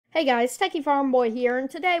Hey guys, Techy Farm Boy here, and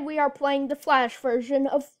today we are playing the Flash version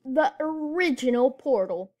of the original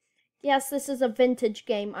Portal. Yes, this is a vintage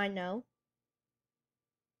game, I know.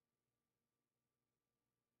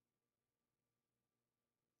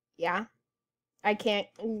 Yeah, I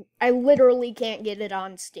literally can't get it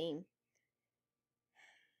on Steam.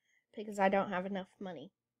 Because I don't have enough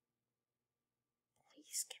money.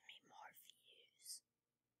 Please give me more views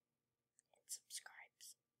and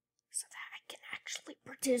subscribes so that I can actually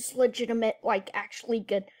produce legitimate, actually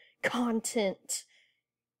good content.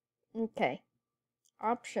 Okay.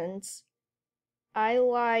 Options. I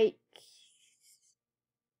like...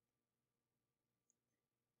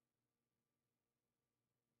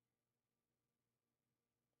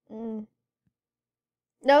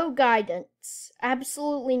 No guidance.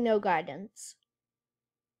 Absolutely no guidance.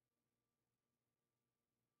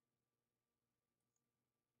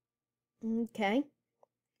 Okay.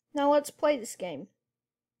 Now let's play this game.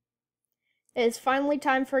 It is finally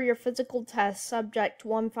time for your physical test, subject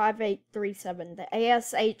 15837. The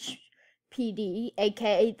ASHPD,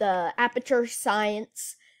 aka the Aperture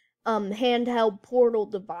Science handheld portal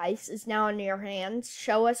device, is now in your hands.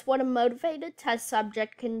 Show us what a motivated test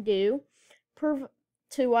subject can do. Prove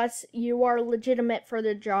to us you are legitimate for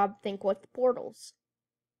the job. Think with portals.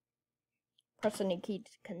 Press any key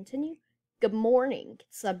to continue. Good morning,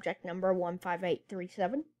 subject number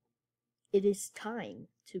 15837. It is time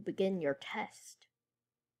to begin your test.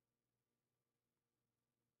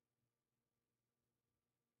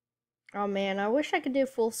 Oh man, I wish I could do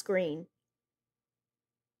full screen.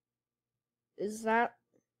 Is that...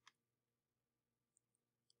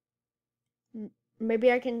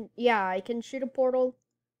 Maybe I can... Yeah, I can shoot a portal.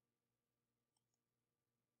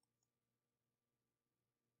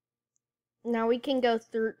 Now we can go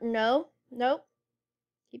through... No. Nope.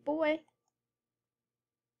 Keep away.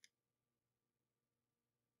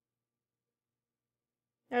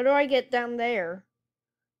 How do I get down there?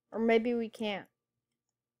 Or maybe we can't.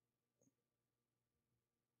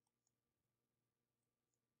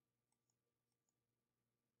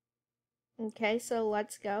 Okay, so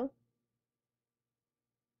let's go.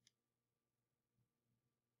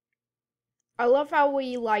 I love how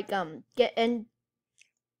we, get in...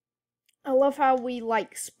 I love how we,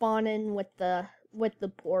 spawn in with the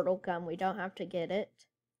portal gun. We don't have to get it.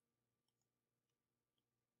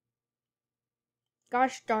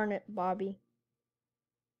 Gosh darn it, Bobby.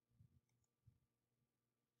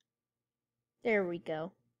 There we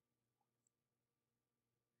go.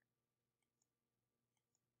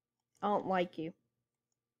 I don't like you.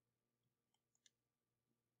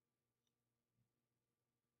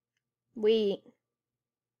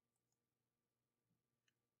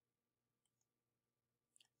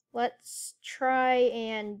 Let's try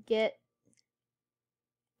and get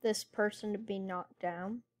this person to be knocked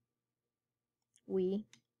down.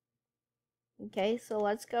 Okay, so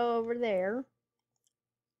let's go over there.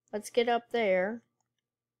 Let's get up there.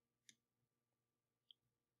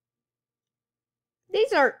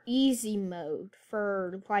 These are easy mode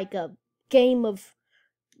for, like, a game of...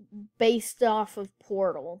 based off of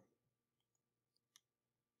Portal.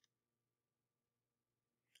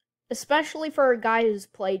 Especially for a guy who's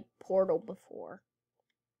played Portal before.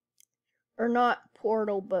 Or not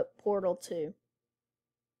Portal, but Portal 2.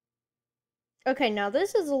 Okay, now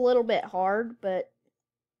this is a little bit hard, but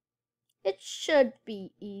it should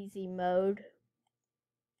be easy mode.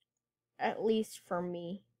 At least for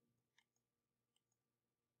me.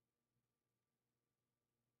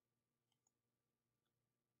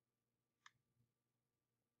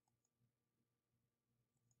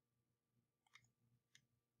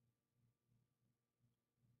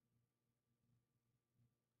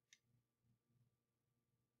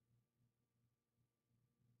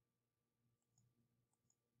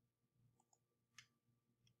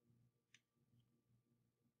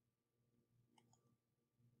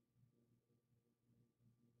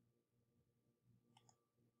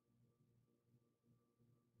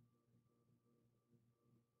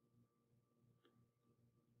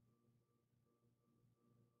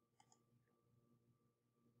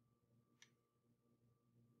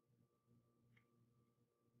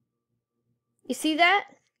 You see that?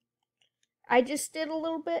 I just did a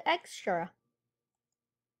little bit extra.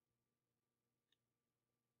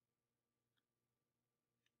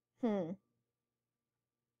 So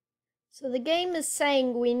the game is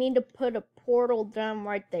saying we need to put a portal down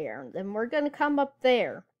right there. Then we're going to come up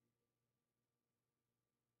there.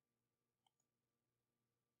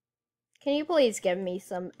 Can you please give me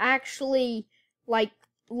some actually,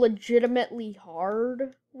 legitimately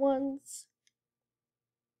hard ones?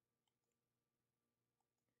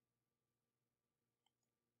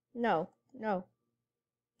 No, no,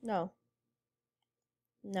 no,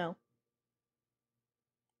 no.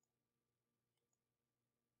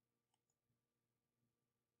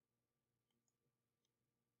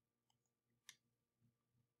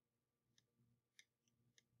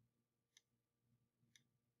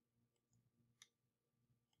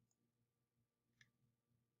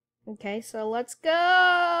 Okay, so let's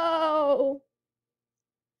go!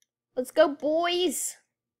 Let's go, boys!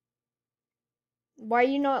 Why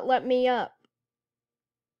you not let me up?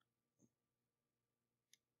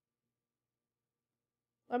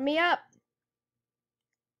 Let me up!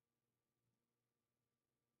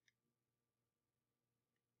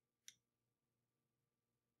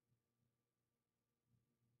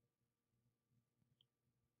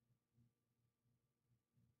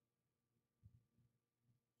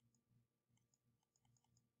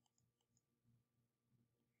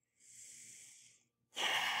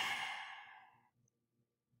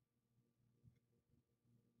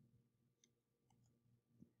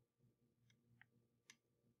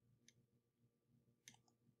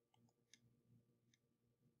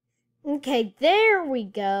 Okay, there we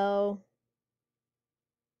go.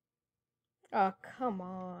 Oh, come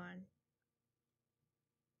on.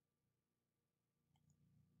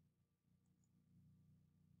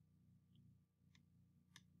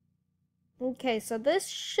 Okay, so this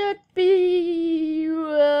should be...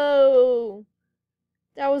 Whoa.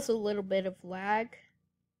 That was a little bit of lag.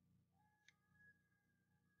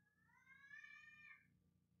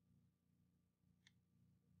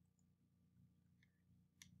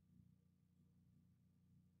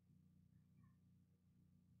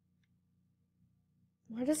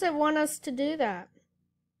 Why does it want us to do that?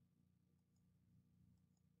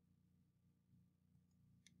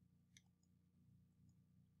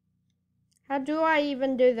 How do I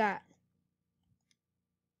even do that?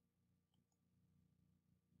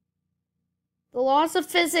 The laws of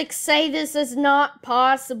physics say this is not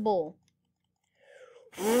possible.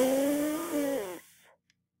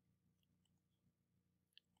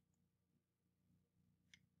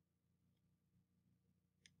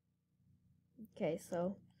 Okay,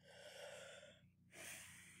 so...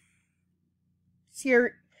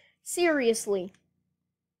 Seriously.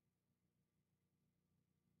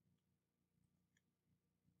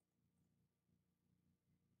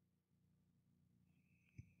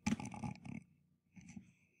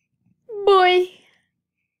 Boy.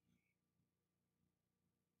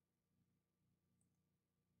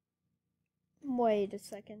 Wait a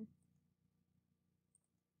second.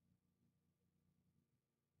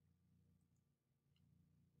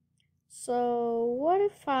 So, what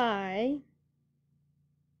if I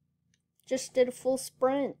just did a full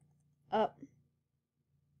sprint up?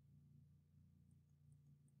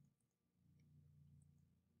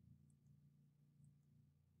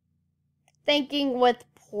 Thinking with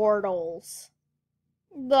portals.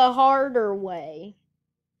 The harder way.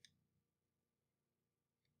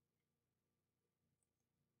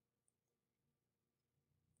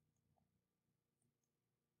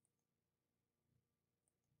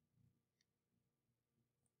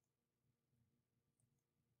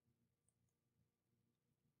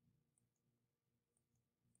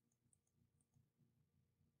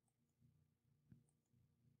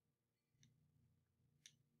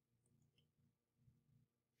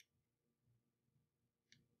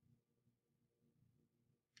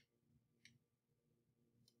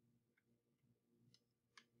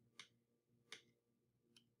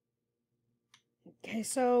 Okay,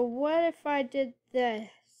 so what if I did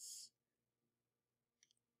this?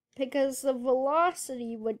 Because the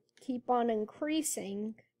velocity would keep on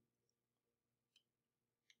increasing.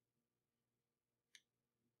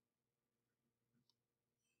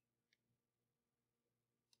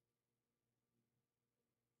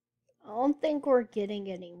 I don't think we're getting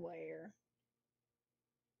anywhere.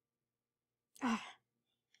 Ah.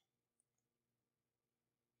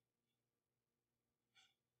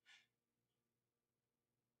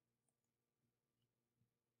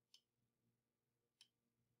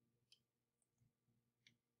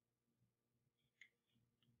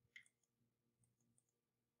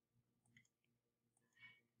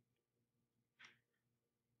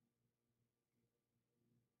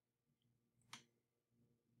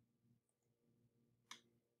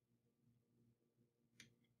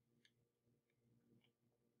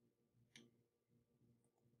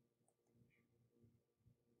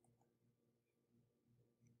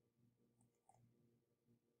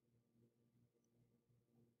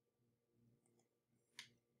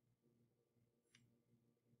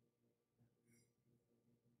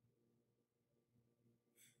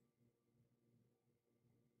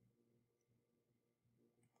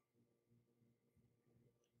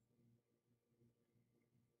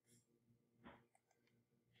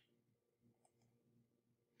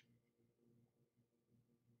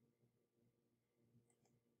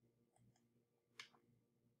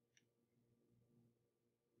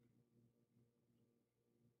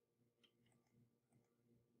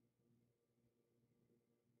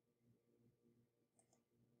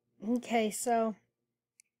 Okay, so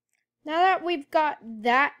now that we've got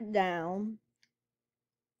that down,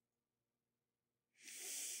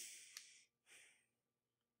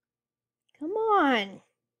 come on.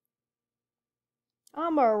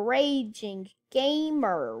 I'm a raging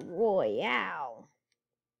gamer royale.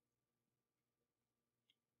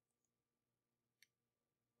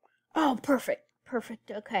 Oh, perfect.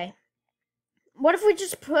 Perfect. Okay. What if we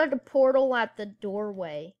just put a portal at the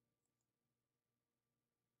doorway?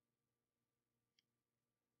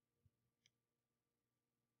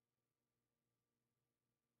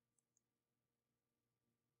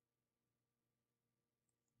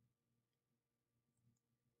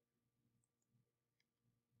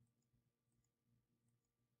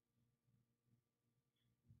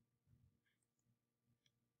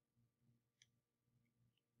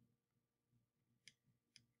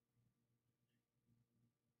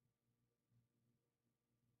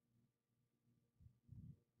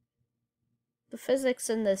 The physics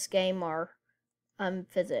in this game are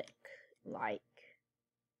unphysic-like.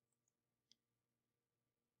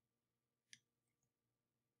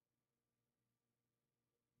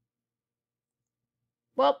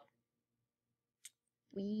 Well,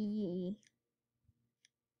 we...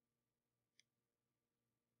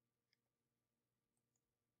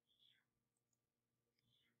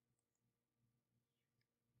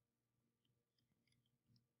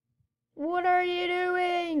 What are you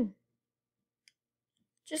doing?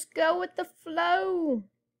 Just go with the flow.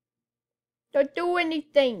 Don't do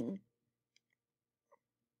anything.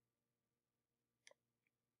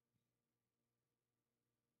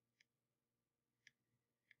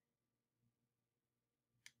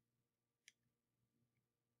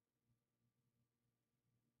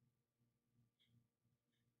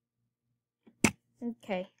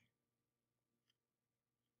 Okay.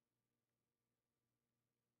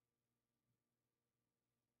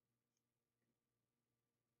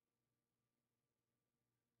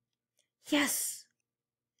 Yes!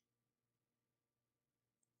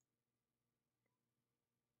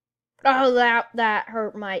 Oh, that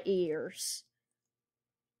hurt my ears.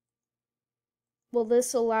 Will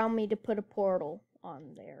this allow me to put a portal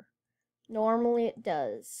on there? Normally it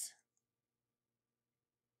does.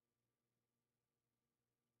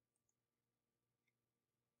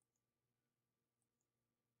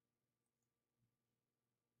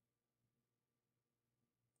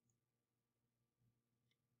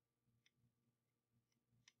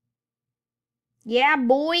 Yeah,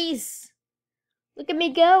 boys! Look at me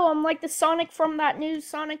go! I'm like the Sonic from that new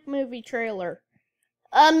Sonic movie trailer.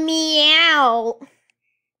 A meow!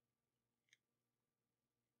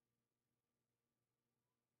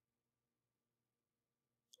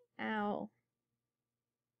 Ow.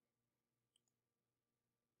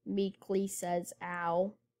 Meekly says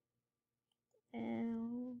ow.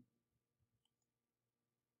 Ow.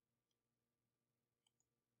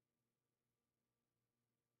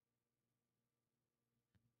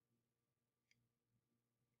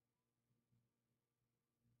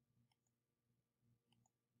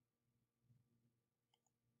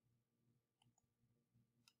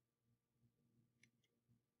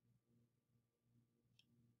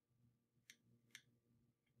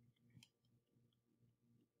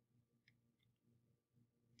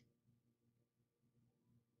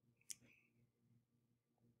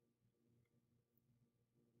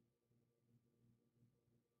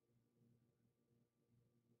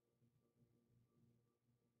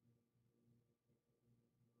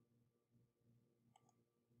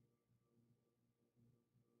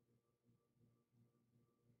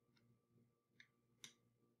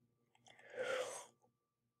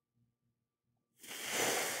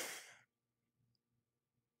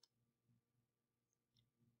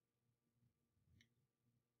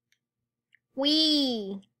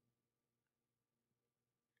 Wee!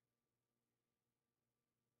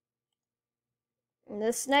 In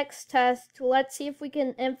this next test, let's see if we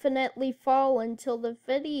can infinitely fall until the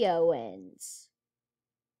video ends.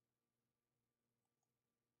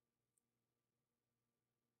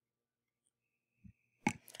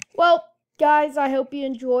 Well, guys, I hope you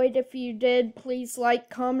enjoyed. If you did, please like,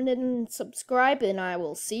 comment, and subscribe, and I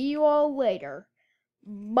will see you all later.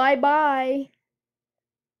 Bye-bye.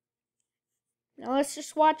 Now let's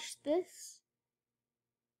just watch this.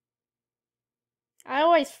 I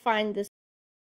always find this